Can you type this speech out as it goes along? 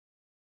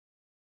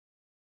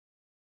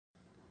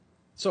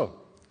So,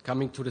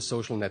 coming to the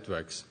social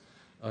networks.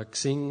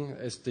 Xing,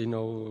 as they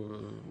know,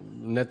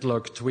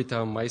 Netlog, Twitter,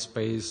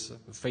 MySpace,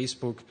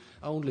 Facebook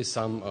are only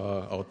some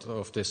out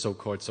of the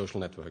so-called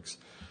social networks.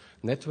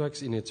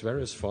 Networks in its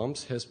various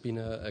forms has been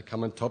a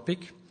common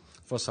topic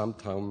for some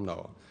time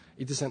now.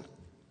 It is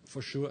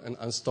for sure an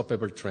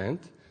unstoppable trend,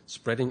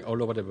 spreading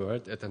all over the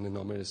world at an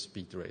enormous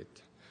speed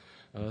rate.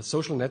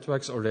 Social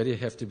networks already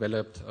have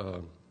developed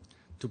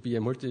to be a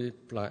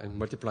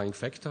multiplying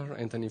factor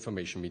and an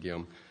information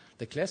medium.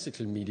 The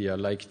classical media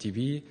like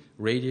TV,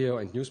 radio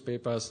and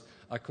newspapers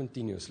are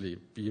continuously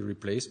being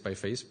replaced by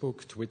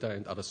Facebook, Twitter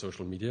and other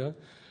social media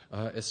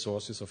as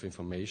sources of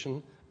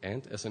information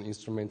and as an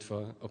instrument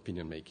for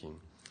opinion making.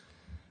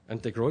 And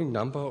the growing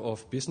number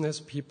of business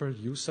people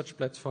use such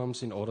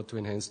platforms in order to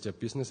enhance their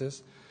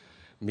businesses.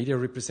 Media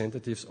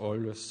representatives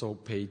also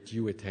pay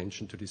due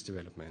attention to this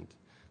development.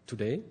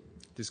 Today,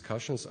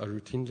 discussions are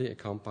routinely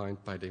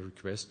accompanied by the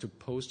request to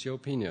post your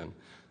opinion,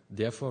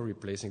 therefore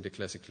replacing the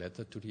classic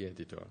letter to the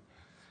editor.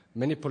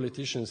 Many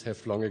politicians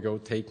have long ago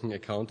taken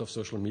account of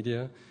social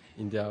media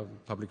in their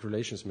public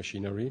relations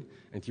machinery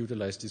and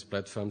utilized these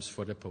platforms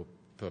for their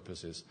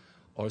purposes.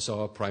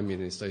 Also, our Prime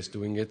Minister is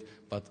doing it,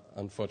 but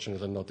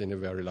unfortunately not in a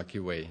very lucky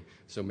way.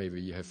 So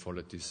maybe you have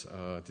followed these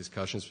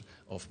discussions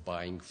of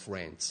buying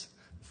friends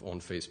on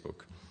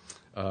Facebook.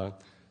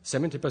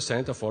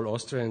 70% of all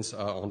Austrians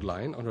are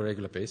online on a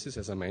regular basis,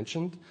 as I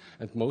mentioned,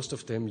 and most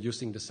of them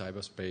using the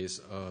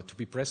cyberspace to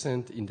be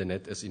present in the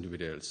net as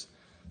individuals.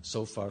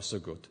 So far, so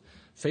good.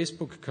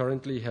 Facebook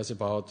currently has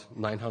about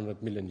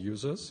 900 million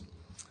users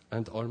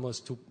and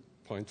almost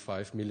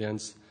 2.5 million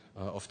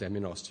of them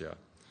in Austria.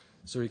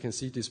 So you can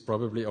see these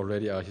probably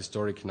already are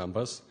historic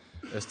numbers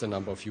as the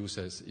number of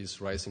users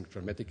is rising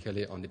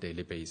dramatically on a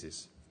daily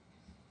basis.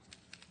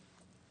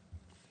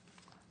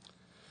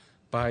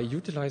 By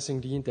utilizing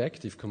the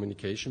interactive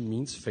communication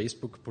means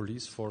Facebook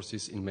police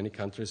forces in many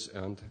countries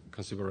earned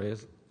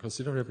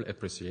considerable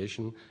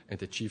appreciation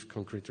and achieved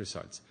concrete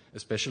results,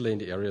 especially in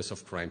the areas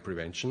of crime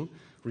prevention,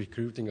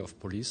 recruiting of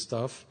police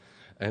staff,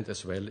 and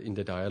as well in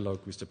the dialogue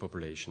with the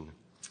population.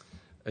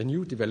 A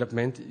new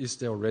development is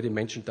the already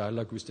mentioned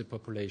dialogue with the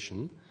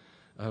population,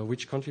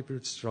 which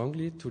contributes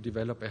strongly to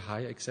develop a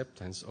high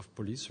acceptance of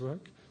police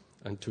work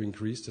and to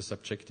increase the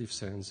subjective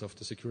sense of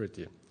the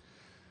security.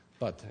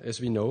 But as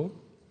we know,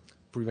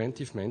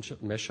 preventive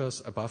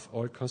measures above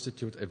all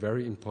constitute a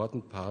very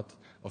important part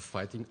of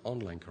fighting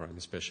online crime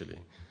especially.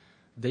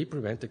 They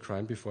prevent the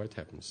crime before it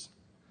happens.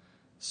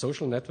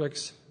 Social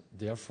networks,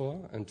 therefore,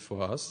 and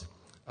for us,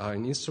 are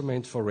an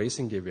instrument for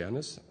raising the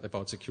awareness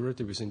about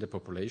security within the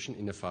population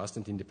in a fast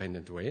and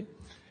independent way,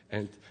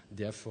 and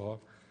therefore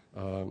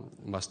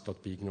must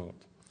not be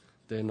ignored.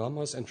 The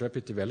enormous and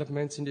rapid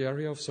developments in the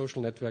area of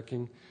social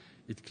networking,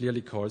 it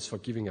clearly calls for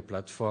giving a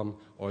platform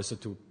also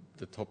to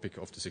the topic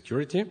of the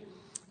security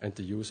and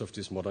the use of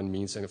these modern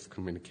means of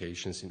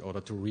communications in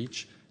order to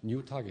reach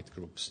new target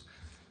groups.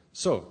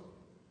 So,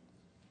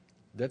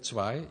 that's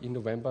why in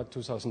November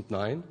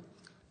 2009,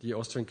 the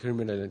Austrian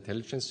Criminal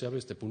Intelligence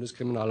Service, the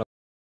Bundeskriminalamt,